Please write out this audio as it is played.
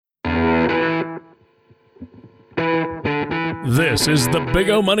This is the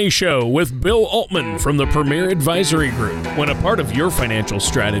Big O Money Show with Bill Altman from the Premier Advisory Group. When a part of your financial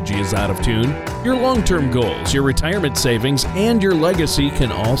strategy is out of tune, your long-term goals, your retirement savings, and your legacy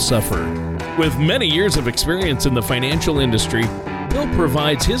can all suffer. With many years of experience in the financial industry, Bill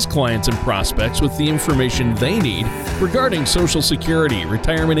provides his clients and prospects with the information they need regarding Social Security,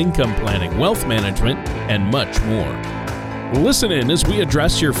 retirement income planning, wealth management, and much more. Listen in as we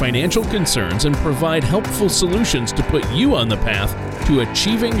address your financial concerns and provide helpful solutions to put you on the path to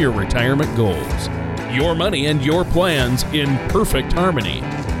achieving your retirement goals. Your money and your plans in perfect harmony.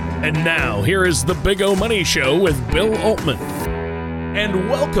 And now, here is the Big O Money Show with Bill Altman. And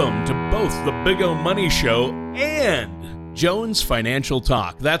welcome to both the Big O Money Show and Jones Financial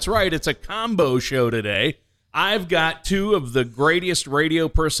Talk. That's right, it's a combo show today. I've got two of the greatest radio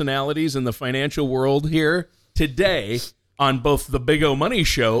personalities in the financial world here today on both the Big O Money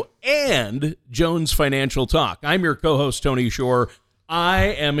Show and Jones Financial Talk. I'm your co-host, Tony Shore. I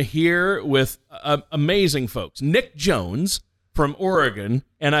am here with amazing folks. Nick Jones from Oregon,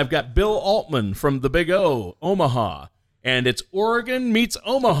 and I've got Bill Altman from the Big O, Omaha. And it's Oregon meets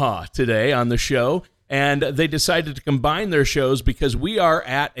Omaha today on the show, and they decided to combine their shows because we are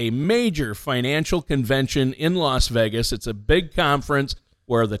at a major financial convention in Las Vegas. It's a big conference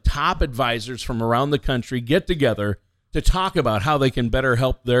where the top advisors from around the country get together to talk about how they can better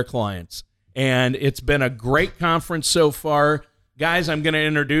help their clients. And it's been a great conference so far. Guys, I'm going to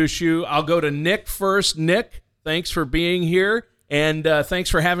introduce you. I'll go to Nick first. Nick, thanks for being here, and thanks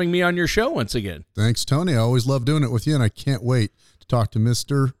for having me on your show once again. Thanks, Tony. I always love doing it with you, and I can't wait to talk to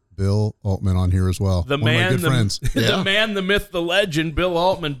Mr. Bill Altman on here as well. The One man, of my good friends. The man, the myth, the legend, Bill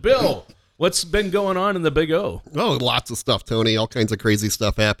Altman. Bill, what's been going on in the Big O? Oh, lots of stuff, Tony. All kinds of crazy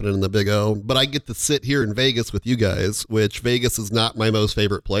stuff happening in the Big O. But I get to sit here in Vegas with you guys, which Vegas is not my most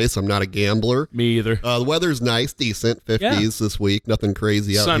favorite place. I'm not a gambler. Me either. The weather's nice, decent, 50s this week. Nothing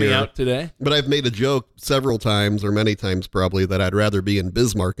crazy out Sunny here. out today. But I've made a joke several times, or many times probably, that I'd rather be in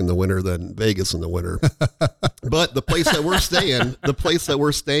Bismarck in the winter than Vegas in the winter. But the place that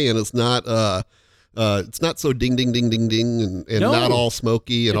we're staying is not... it's not so ding, ding, ding, ding, ding, and no, not all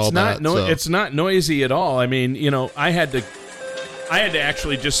smoky and all that. It's not noisy at all. I mean, you know, I had to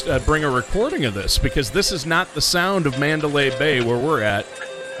actually just bring a recording of this because this is not the sound of Mandalay Bay where we're at.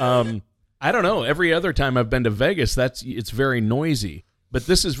 I don't know. Every other time I've been to Vegas, it's very noisy. But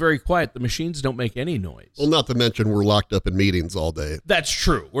this is very quiet. The machines don't make any noise. Well, not to mention we're locked up in meetings all day. That's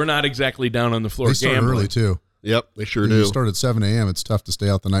true. We're not exactly down on the floor gambling. They start early, too. Yep, they sure do. You start at 7 a.m. It's tough to stay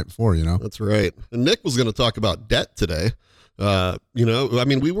out the night before, you know? That's right. And Nick was going to talk about debt today. We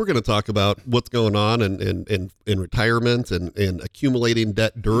were going to talk about what's going on in retirement and accumulating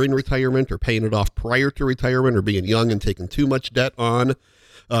debt during retirement or paying it off prior to retirement or being young and taking too much debt on.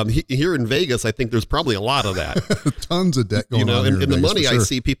 Here in Vegas, I think there's probably a lot of that. Tons of debt going on. And the money I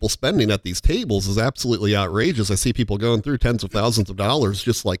see people spending at these tables is absolutely outrageous. I see people going through tens of thousands of dollars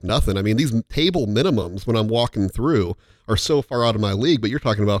just like nothing. I mean, these table minimums when I'm walking through are so far out of my league, but you're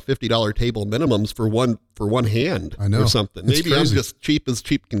talking about $50 table minimums for one hand or something. It's Maybe crazy. I'm just cheap as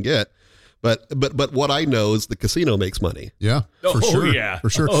cheap can get. But what I know is the casino makes money. Yeah, for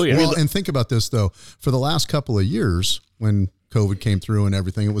sure. Oh, yeah. Well, and think about this, though. For the last couple of years, when COVID came through and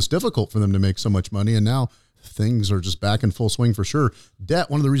everything, it was difficult for them to make so much money. And now things are just back in full swing for sure. Debt,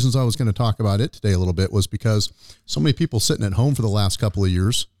 one of the reasons I was going to talk about it today a little bit was because so many people sitting at home for the last couple of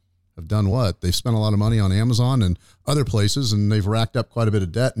years have done what? They've spent a lot of money on Amazon and other places, and they've racked up quite a bit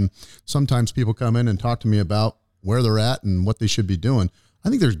of debt. And sometimes people come in and talk to me about where they're at and what they should be doing. I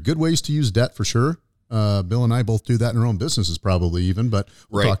think there's good ways to use debt for sure. Bill and I both do that in our own businesses probably even, but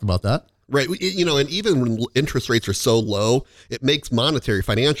we'll talk about that. Right. And even when interest rates are so low, it makes monetary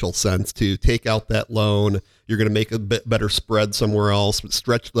financial sense to take out that loan. You're going to make a bit better spread somewhere else,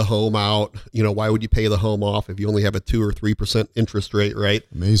 stretch the home out. You know, why would you pay the home off if you only have a 2 or 3% interest rate, right?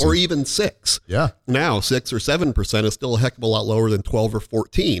 Amazing. Or even 6. Yeah. Now 6 or 7% is still a heck of a lot lower than 12 or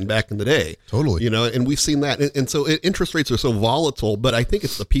 14 back in the day. Totally. You know, and we've seen that. And so interest rates are so volatile, but I think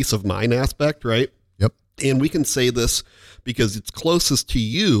it's the peace of mind aspect, right? Yep. And we can say this because it's closest to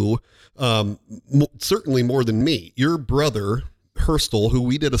you, certainly more than me. Your brother, Hurstel, who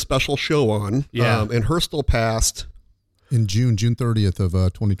we did a special show on, and Hurstel passed in June 30th of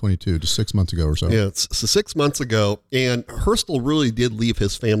 2022, just 6 months ago or so. Yeah, so 6 months ago, and Hurstel really did leave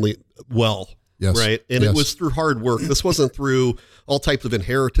his family well. Yes. Right. And it was through hard work. This wasn't through all types of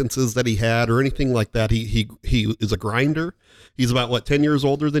inheritances that he had or anything like that. He is a grinder. He's about 10 years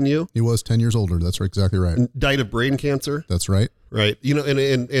older than you? He was 10 years older. That's exactly right. And died of brain cancer. That's right. Right.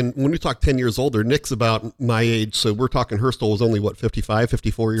 And when we talk 10 years older, Nick's about my age. So we're talking Hurstel was only 55,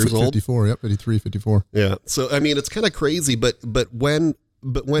 54 years old. 54. Yep. 53, 54. Yeah. So, it's kind of crazy, but when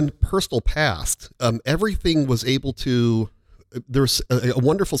Hurstel passed, everything was able to, there's a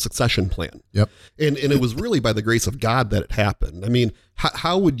wonderful succession plan. Yep. And it was really by the grace of God that it happened.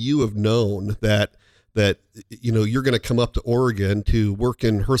 How would you have known that you're going to come up to Oregon to work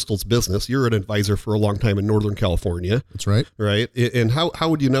in Hurstel's business? You're an advisor for a long time in Northern California. That's right. Right. And how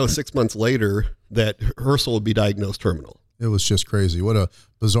would you know 6 months later that Hurstel would be diagnosed terminal? It was just crazy. What a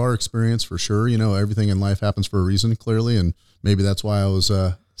bizarre experience for sure. Everything in life happens for a reason, clearly. And maybe that's why I was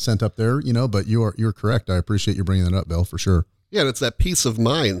sent up there, but you're correct. I appreciate you bringing that up, Bill, for sure. Yeah. And it's that peace of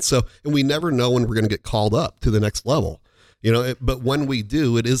mind. So, and we never know when we're going to get called up to the next level. But when we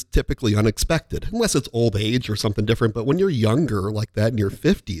do, it is typically unexpected, unless it's old age or something different. But when you're younger like that in your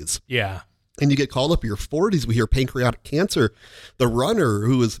 50s, yeah, and you get called up in your 40s, we hear pancreatic cancer, the runner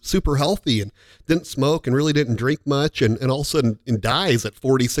who was super healthy and didn't smoke and really didn't drink much and all of a sudden dies at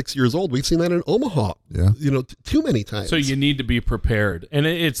 46 years old. We've seen that in Omaha, too many times. So you need to be prepared. And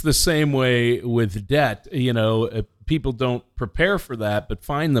it's the same way with debt. People don't prepare for that, but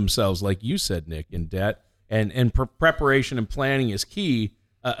find themselves, like you said, Nick, in debt. And preparation and planning is key,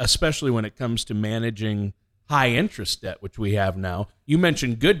 especially when it comes to managing high interest debt, which we have now. You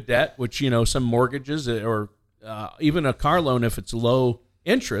mentioned good debt, which, some mortgages or even a car loan, if it's low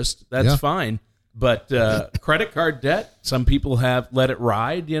interest, that's fine. But credit card debt, some people have let it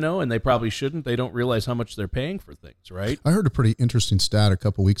ride, and they probably shouldn't. They don't realize how much they're paying for things, right? I heard a pretty interesting stat a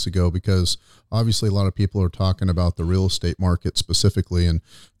couple weeks ago because obviously a lot of people are talking about the real estate market specifically and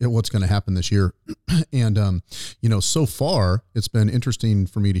what's going to happen this year. And, so far it's been interesting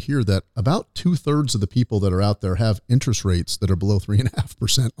for me to hear that about 2/3 of the people that are out there have interest rates that are below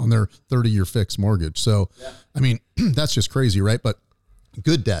 3.5% on their 30-year fixed mortgage. So, that's just crazy, right? But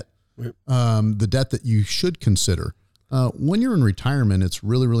good debt. The debt that you should consider. When you're in retirement, it's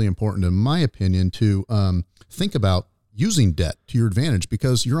really, really important, in my opinion, to think about using debt to your advantage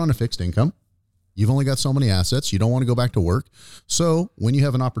because you're on a fixed income. You've only got so many assets. You don't want to go back to work. So when you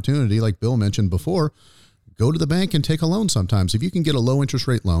have an opportunity, like Bill mentioned before, go to the bank and take a loan sometimes. If you can get a low interest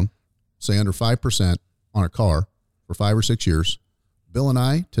rate loan, say under 5% on a car for 5 or 6 years, Bill and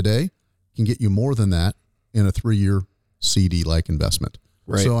I today can get you more than that in a 3-year CD-like investment.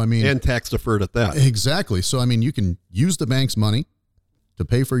 Right. So, and tax deferred at that. Exactly. So, you can use the bank's money to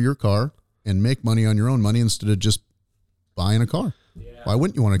pay for your car and make money on your own money instead of just buying a car. Yeah. Why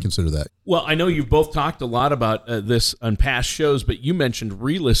wouldn't you want to consider that? Well, I know you've both talked a lot about this on past shows, but you mentioned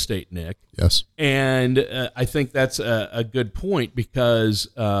real estate, Nick. Yes. And I think that's a good point because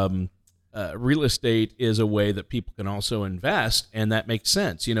real estate is a way that people can also invest, and that makes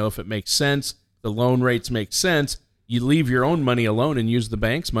sense. If it makes sense, the loan rates make sense. You leave your own money alone and use the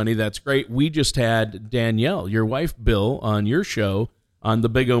bank's money. That's great. We just had Danielle, your wife, Bill, on your show, on the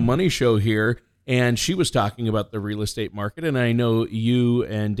Big O Money Show here, and she was talking about the real estate market. And I know you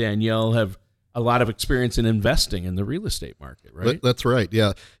and Danielle have a lot of experience in investing in the real estate market, right? That's right.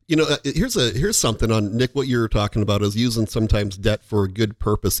 Yeah. Here's something on Nick. What you're talking about is using sometimes debt for a good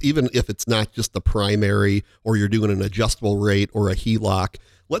purpose, even if it's not just the primary or you're doing an adjustable rate or a HELOC.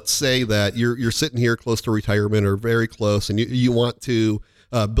 Let's say that you're sitting here close to retirement or very close, and you want to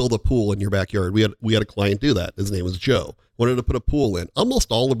build a pool in your backyard. We had a client do that. His name was Joe. Wanted to put a pool in. Almost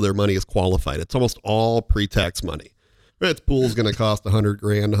all of their money is qualified. It's almost all pre-tax money. That pool's going to cost $100,000,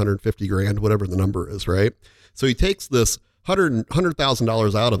 $150,000, whatever the number is, right? So he takes this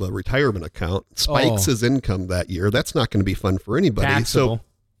 $100,000 out of a retirement account, spikes his income that year. That's not going to be fun for anybody. Taxable.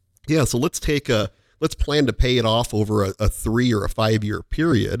 So let's plan to pay it off over a 3 or a 5 year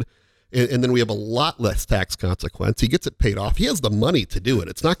period. And then we have a lot less tax consequence. He gets it paid off. He has the money to do it.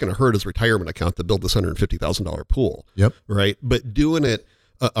 It's not going to hurt his retirement account to build this $150,000 pool. Yep. Right. But doing it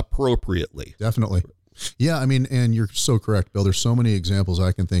appropriately. Definitely. Yeah. And you're so correct, Bill. There's so many examples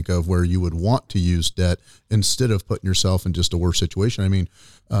I can think of where you would want to use debt instead of putting yourself in just a worse situation.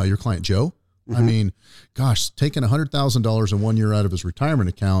 Your client, Joe, gosh, taking $100,000 in 1 year out of his retirement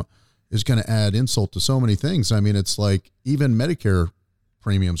account is going to add insult to so many things. It's like even Medicare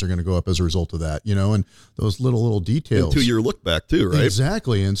premiums are going to go up as a result of that, and those little details. And 2 year look back too, right?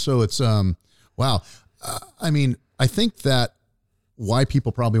 Exactly. And so it's, wow. I think that why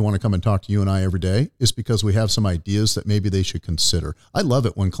people probably want to come and talk to you and I every day is because we have some ideas that maybe they should consider. I love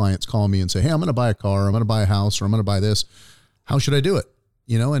it when clients call me and say, hey, I'm going to buy a car, I'm going to buy a house, or I'm going to buy this. How should I do it?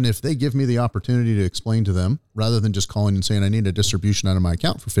 and if they give me the opportunity to explain to them rather than just calling and saying, I need a distribution out of my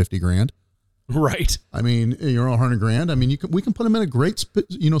account for 50 grand. Right. I mean, you're on 100 grand. I mean, we can put them in a great,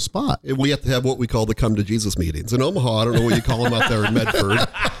 spot. We have to have what we call the come to Jesus meetings in Omaha. I don't know what you call them out there in Medford,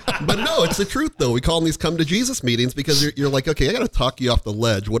 but no, it's the truth though. We call them these come to Jesus meetings because you're like, okay, I got to talk you off the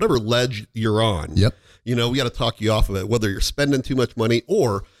ledge, whatever ledge you're on. Yep. We got to talk you off of it, whether you're spending too much money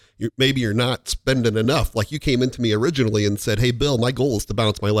or maybe you're not spending enough. Like you came into me originally and said, hey, Bill, my goal is to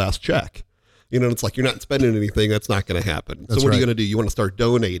bounce my last check. It's like, you're not spending anything. That's not going to happen. So what are you going to do? You want to start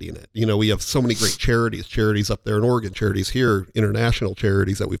donating it. We have so many great charities up there in Oregon, charities here, international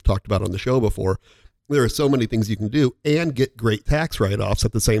charities that we've talked about on the show before. There are so many things you can do and get great tax write-offs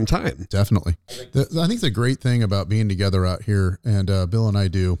at the same time. Definitely. I think the great thing about being together out here, and Bill and I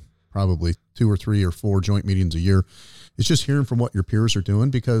do probably 2 or 3 or 4 joint meetings a year, it's just hearing from what your peers are doing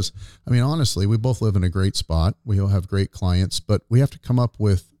because, honestly, we both live in a great spot. We all have great clients, but we have to come up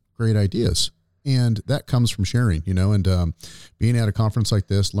with great ideas. And that comes from sharing, and being at a conference like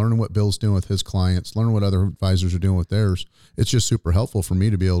this, learning what Bill's doing with his clients, learning what other advisors are doing with theirs. It's just super helpful for me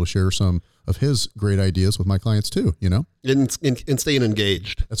to be able to share some of his great ideas with my clients too, And staying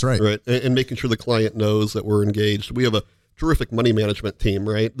engaged. That's right. Right. And making sure the client knows that we're engaged. We have a terrific money management team,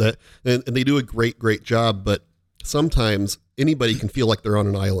 right? And they do a great job, but sometimes anybody can feel like they're on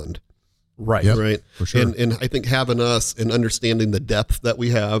an island. Right. Yep, right. For sure. And I think having us and understanding the depth that we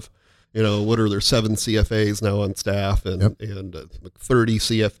have, what are there 7 CFAs now on staff and 30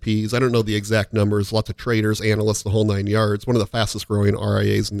 CFPs. I don't know the exact numbers. Lots of traders, analysts, the whole 9 yards. One of the fastest growing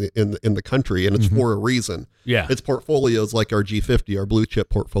RIAs in the country, and it's for a reason. Yeah, it's portfolios like our G50, our blue chip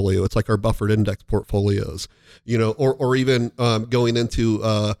portfolio. It's like our buffered index portfolios. Or even going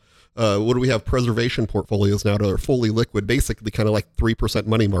into what do we have? Preservation portfolios now that are fully liquid, basically kind of like 3%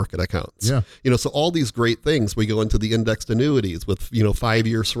 money market accounts. Yeah. So all these great things, we go into the indexed annuities with,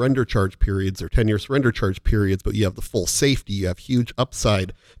 5-year surrender charge periods or 10-year surrender charge periods, but you have the full safety, you have huge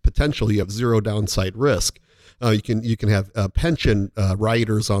upside potential, you have zero downside risk. You can have pension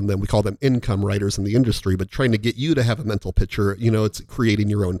riders on them. We call them income riders in the industry, but trying to get you to have a mental picture, it's creating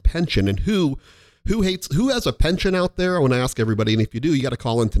your own pension. And who has a pension out there? I want to ask everybody, and if you do, you got to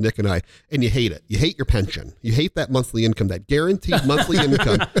call into Nick and I, and you hate it. You hate your pension. You hate that monthly income, that guaranteed monthly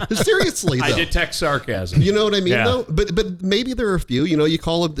income. Seriously, though. I detect sarcasm. You know what I mean, though? But maybe there are a few, you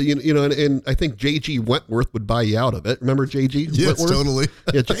call them, and I think J.G. Wentworth would buy you out of it. Remember J.G. Yes, Wentworth? totally.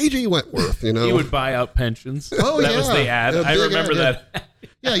 Yeah, J.G. Wentworth, He would buy out pensions. Oh, that was the ad. I remember that.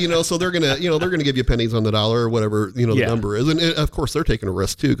 Yeah, so they're gonna give you pennies on the dollar or whatever the number is, and of course they're taking a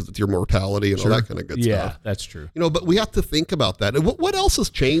risk too because it's your mortality and all that kind of good stuff. Yeah, that's true. But we have to think about that. And what else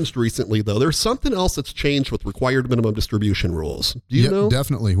has changed recently though? There's something else that's changed with required minimum distribution rules. Do you know?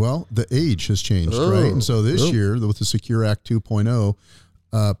 Definitely. Well, the age has changed, right? And so this year with the Secure Act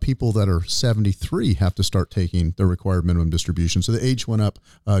 2.0, people that are 73 have to start taking their required minimum distribution. So the age went up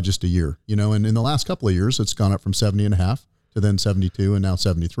just a year, and in the last couple of years, it's gone up from 70 and a half to then 72 and now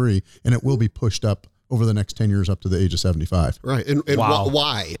 73. And it will be pushed up over the next 10 years up to the age of 75. Right. And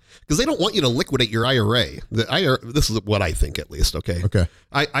why? Because they don't want you to liquidate your IRA. This is what I think, at least. Okay.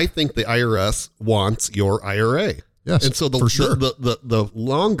 I think the IRS wants your IRA. Yes. And so the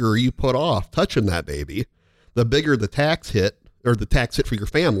longer you put off touching that baby, the bigger the tax hit or the tax hit for your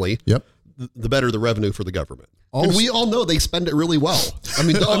family. Yep. The better the revenue for the government. And we all know they spend it really well. I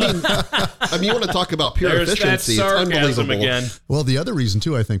mean, you want to talk about pure efficiency. It's unbelievable. Again. Well, the other reason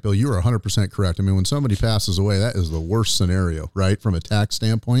too, I think, Bill, you are 100% correct. I mean, when somebody passes away, that is the worst scenario, right? From a tax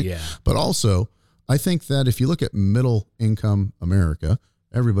standpoint. Yeah. But also, I think that if you look at middle income America,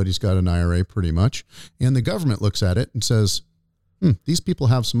 everybody's got an IRA pretty much. And the government looks at it and says, these people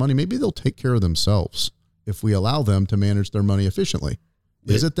have some money. Maybe they'll take care of themselves if we allow them to manage their money efficiently.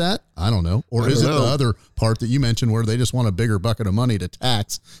 Is it that? I don't know. Or is it the other part that you mentioned where they just want a bigger bucket of money to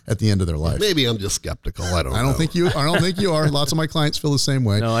tax at the end of their life? Maybe I'm just skeptical. I don't think you are. Lots of my clients feel the same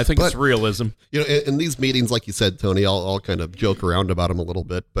way. No, I think it's realism. In these meetings, like you said, Tony, I'll kind of joke around about them a little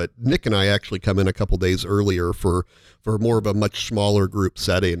bit, but Nick and I actually come in a couple days earlier for more of a much smaller group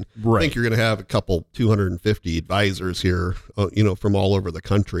setting. Right. I think you're going to have a couple 250 advisors here, from all over the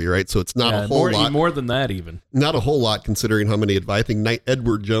country, right? So it's not a whole lot. More than that, even. Not a whole lot considering how many advisors. I think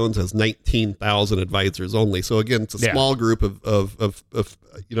Edward Jones has 19,000 advisors only. So again, it's a small group of I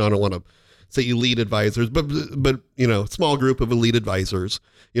don't want to say elite advisors, but small group of elite advisors,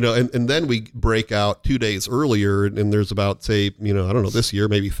 and then we break out 2 days earlier and there's about, say, I don't know, this year,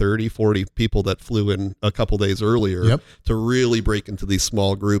 maybe 30, 40 people that flew in a couple days earlier to really break into these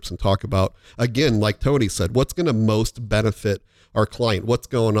small groups and talk about, again, like Tony said, what's going to most benefit our client, what's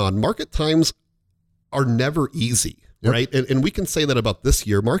going on. Market times are never easy. Yep. right? And we can say that about this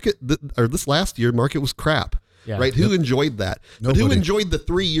year. This last year, market was crap. Yeah. Right? Who enjoyed that? Nobody. But who enjoyed the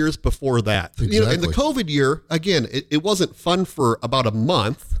 3 years before that? Exactly. In the COVID year, again, it wasn't fun for about a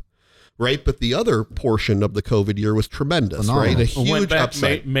month, right? But the other portion of the COVID year was tremendous, Phenomenal. right? A huge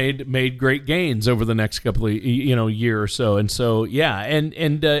upside. Made great gains over the next couple of year or so, and so again,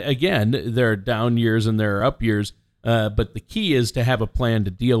 there are down years and there are up years, but the key is to have a plan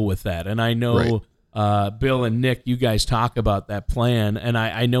to deal with that. And I know Bill and Nick, you guys talk about that plan, and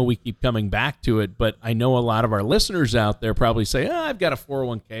I know we keep coming back to it, but I know a lot of our listeners out there probably say, I've got a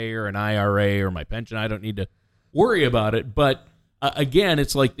 401k or an IRA or my pension, I don't need to worry about it, but again,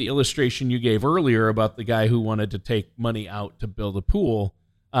 it's like the illustration you gave earlier about the guy who wanted to take money out to build a pool.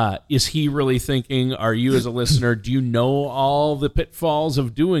 Is he really thinking, are you as a listener, do you know all the pitfalls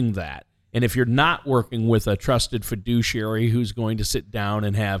of doing that? And if you're not working with a trusted fiduciary who's going to sit down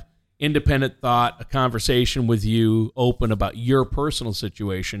and have independent thought, a conversation with you, open about your personal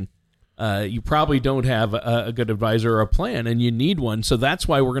situation, you probably don't have a good advisor or a plan, and you need one. So that's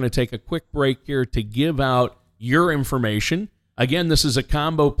why we're going to take a quick break here to give out your information. Again, this is a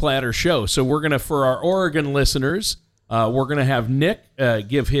combo platter show. So we're going to, for our Oregon listeners, we're going to have Nick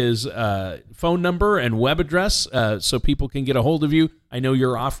give his phone number and web address so people can get a hold of you. I know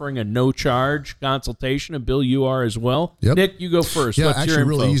you're offering a no-charge consultation, and Bill, you are as well. Yep. Nick, you go first. Yeah, What's actually your info?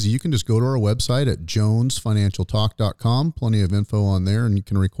 really easy. You can just go to our website at jonesfinancialtalk.com. Plenty of info on there, and you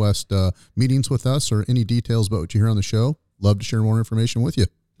can request meetings with us or any details about what you hear on the show. Love to share more information with you.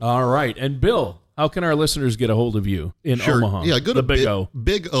 All right. And Bill, how can our listeners get a hold of you in Omaha? Yeah, go to Big O.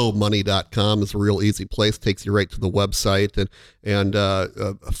 BigOMoney.com is a real easy place. Takes you right to the website. And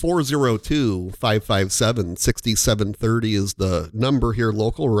 402-557-6730 is the number here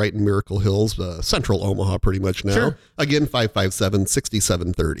local, right in Miracle Hills, central Omaha pretty much now. Sure. Again,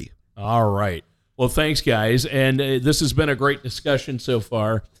 557-6730. All right. Well, thanks, guys. And this has been a great discussion so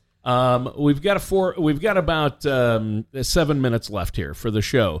far. We've got about 7 minutes left here for the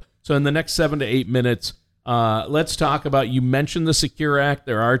show. So in the next 7 to 8 minutes, let's talk about, you mentioned the Secure Act.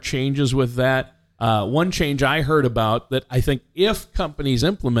 There are changes with that. One change I heard about that I think if companies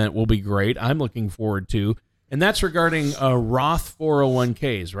implement will be great, I'm looking forward to, and that's regarding Roth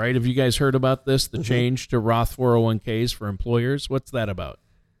 401ks, right? Have you guys heard about this, the change to Roth 401ks for employers? What's that about?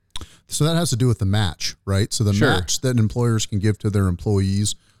 So that has to do with the match, right? So the match that employers can give to their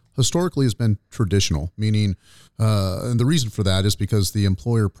employees historically has been traditional, meaning, and the reason for that is because the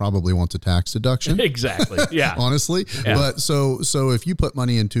employer probably wants a tax deduction. Exactly. Yeah. Honestly. Yeah. But so if you put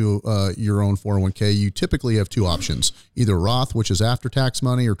money into your own 401k, you typically have two options, either Roth, which is after tax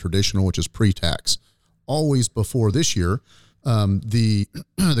money, or traditional, which is pre-tax. Always before this year, the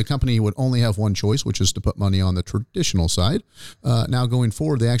company would only have one choice, which is to put money on the traditional side. Now going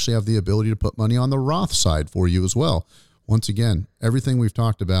forward, they actually have the ability to put money on the Roth side for you as well. Once again, everything we've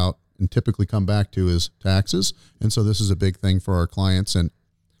talked about and typically come back to is taxes. And so this is a big thing for our clients and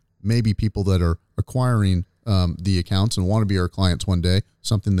maybe people that are acquiring the accounts and want to be our clients one day,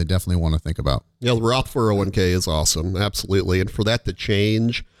 something they definitely want to think about. Yeah, the Roth 401k is awesome. Absolutely. And for that to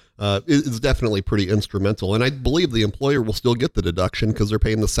change is definitely pretty instrumental. And I believe the employer will still get the deduction because they're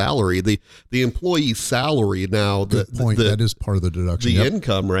paying the salary. The employee's salary now, that is part of the deduction. The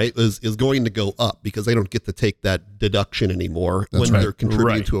income, right, is going to go up because they don't get to take that deduction anymore they're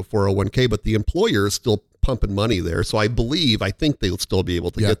contributing to a 401k. But the employer is still pumping money there. So I think they'll still be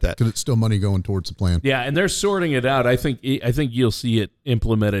able to get that. Because it's still money going towards the plan. Yeah, and they're sorting it out. I think you'll see it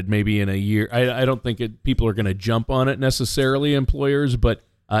implemented maybe in a year. I don't think people are going to jump on it necessarily, employers, but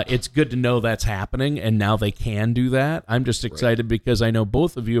it's good to know that's happening, and now they can do that. I'm just excited because I know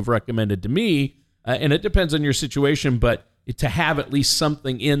both of you have recommended to me, and it depends on your situation, but to have at least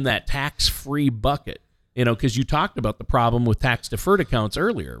something in that tax-free bucket, because you talked about the problem with tax-deferred accounts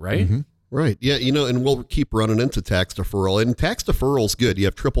earlier, right? Mm-hmm. Right. Yeah. And we'll keep running into tax deferral, and tax deferral is good. You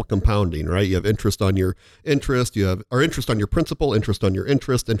have triple compounding, right? You have interest on your interest. You have interest on your principal, interest on your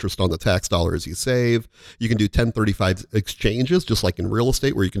interest on the tax dollars you save. You can do 1035 exchanges, just like in real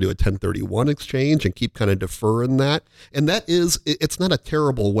estate, where you can do a 1031 exchange and keep kind of deferring that. And it's not a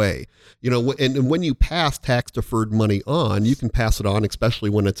terrible way, and when you pass tax deferred money on, you can pass it on, especially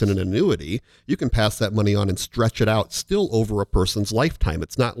when it's in an annuity, you can pass that money on and stretch it out still over a person's lifetime.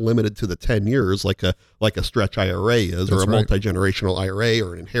 It's not limited to the 10 years like a stretch IRA is. That's or a multi-generational IRA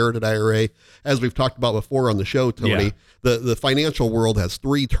or an inherited IRA. As we've talked about before on the show, Tony, the financial world has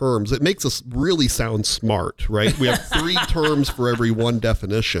three terms. It makes us really sound smart, right? We have three terms for every one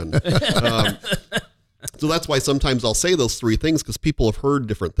definition. So that's why sometimes I'll say those three things, because people have heard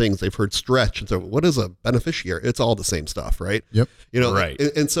different things. They've heard stretch. And so what is a beneficiary? It's all the same stuff, right? Yep. Right.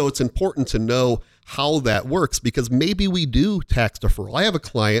 And so it's important to know how that works, because maybe we do tax deferral. I have a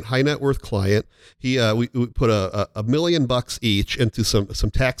client, high net worth client. We put a $1 million each into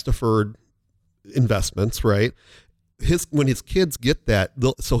some tax deferred investments, right? When his kids get that,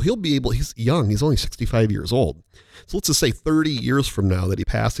 so he'll be able, he's young, he's only 65 years old. So let's just say 30 years from now that he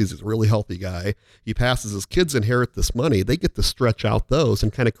passes, he's a really healthy guy. He passes, his kids inherit this money. They get to stretch out those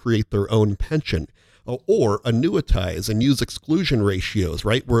and kind of create their own pension, or annuitize and use exclusion ratios,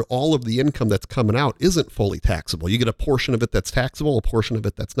 right? Where all of the income that's coming out isn't fully taxable. You get a portion of it that's taxable, a portion of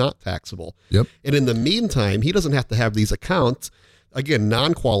it that's not taxable. Yep. And in the meantime, he doesn't have to have these accounts, again,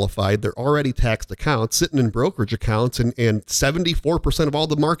 non-qualified, they're already taxed accounts sitting in brokerage accounts, and 74% of all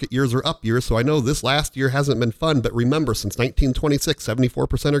the market years are up years. So I know this last year hasn't been fun, but remember, since 1926,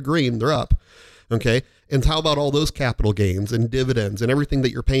 74% are green, they're up. Okay. And how about all those capital gains and dividends and everything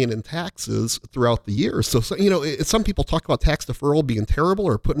that you're paying in taxes throughout the year? So some people talk about tax deferral being terrible,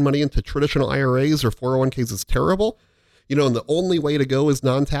 or putting money into traditional IRAs or 401ks is terrible, and the only way to go is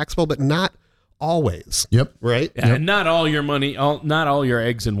non-taxable, but not always. Yep. Right. Yeah, yep. And not all your money, not all your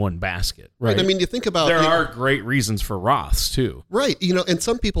eggs in one basket. Right. I mean, you think about, there are great reasons for Roths too. Right. And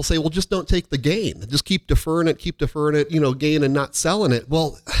some people say, well, just don't take the gain. Just keep deferring it, gain and not selling it.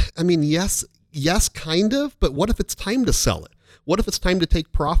 Well, I mean, yes, kind of. But what if it's time to sell it? What if it's time to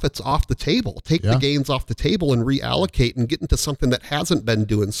take profits off the table, take the gains off the table and reallocate and get into something that hasn't been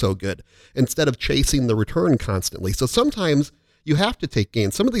doing so good instead of chasing the return constantly? So sometimes you have to take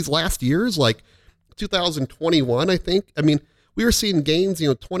gains. Some of these last years, like 2021, I think, we were seeing gains,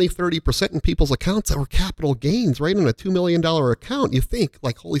 20, 30% in people's accounts that were capital gains, right? In a $2 million account. You think,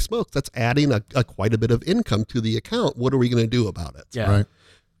 like, holy smokes, that's adding a quite a bit of income to the account. What are we going to do about it? Yeah. Right.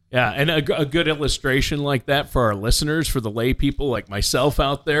 Yeah, and a good illustration like that for our listeners, for the lay people like myself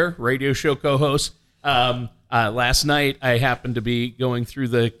out there, radio show co-hosts. Last night, I happened to be going through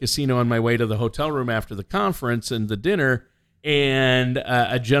the casino on my way to the hotel room after the conference and the dinner, and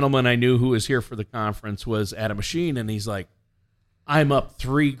a gentleman I knew who was here for the conference was at a machine, and he's like, I'm up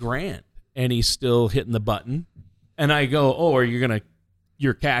 $3,000, and he's still hitting the button. And I go, oh,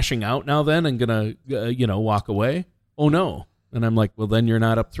 you're cashing out now then and gonna, walk away? Oh, no. And I'm like, well, then you're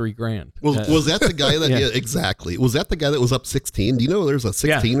not up $3,000. Was that the guy that, yeah, exactly. Was that the guy that was up 16? Do you know there's a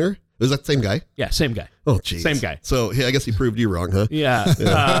 16er? Yeah. Was that the same guy? Yeah, same guy. Oh, geez. Same guy. So I guess he proved you wrong, huh? Yeah.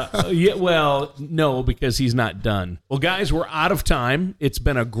 Well, no, because he's not done. Well, guys, we're out of time. It's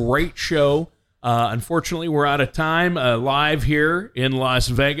been a great show. Unfortunately, we're out of time. Live here in Las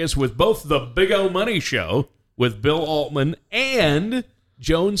Vegas with both the Big O Money Show with Bill Altman and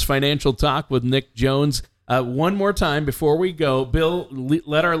Jones Financial Talk with Nick Jones. One more time before we go, Bill,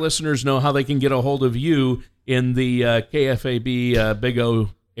 let our listeners know how they can get a hold of you in the KFAB Big O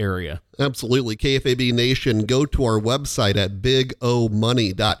area. Absolutely. KFAB Nation, go to our website at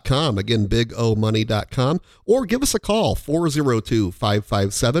bigomoney.com. Again, bigomoney.com, or give us a call,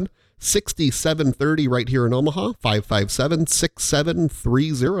 402-557-6730 right here in Omaha,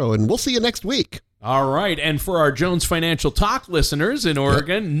 557-6730, and we'll see you next week. All right. And for our Jones Financial Talk listeners in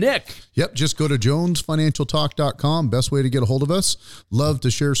Oregon, Nick. Yep. Just go to jonesfinancialtalk.com. Best way to get a hold of us. Love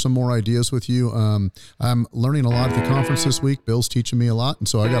to share some more ideas with you. I'm learning a lot at the conference this week. Bill's teaching me a lot, and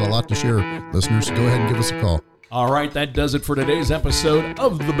so I got a lot to share. Listeners, go ahead and give us a call. All right. That does it for today's episode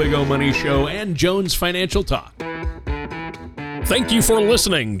of the Big O Money Show and Jones Financial Talk. Thank you for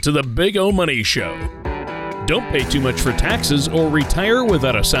listening to the Big O Money Show. Don't pay too much for taxes or retire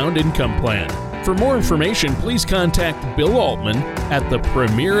without a sound income plan. For more information, please contact Bill Altman at the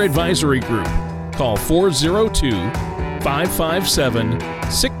Premier Advisory Group. Call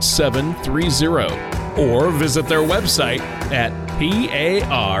 402-557-6730 or visit their website at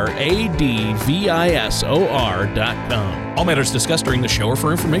paradvisor.com. All matters discussed during the show are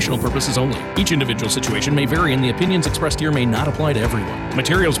for informational purposes only. Each individual situation may vary, and the opinions expressed here may not apply to everyone.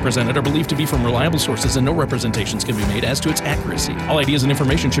 Materials presented are believed to be from reliable sources, and no representations can be made as to its accuracy. All ideas and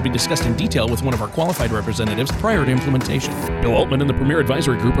information should be discussed in detail with one of our qualified representatives prior to implementation. Bill Altman and the Premier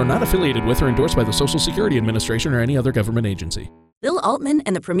Advisory Group are not affiliated with or endorsed by the Social Security Administration or any other government agency. Bill Altman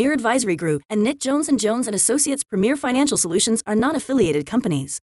and the Premier Advisory Group and Nick Jones & Jones & Associates Premier Financial Solutions are not affiliated companies.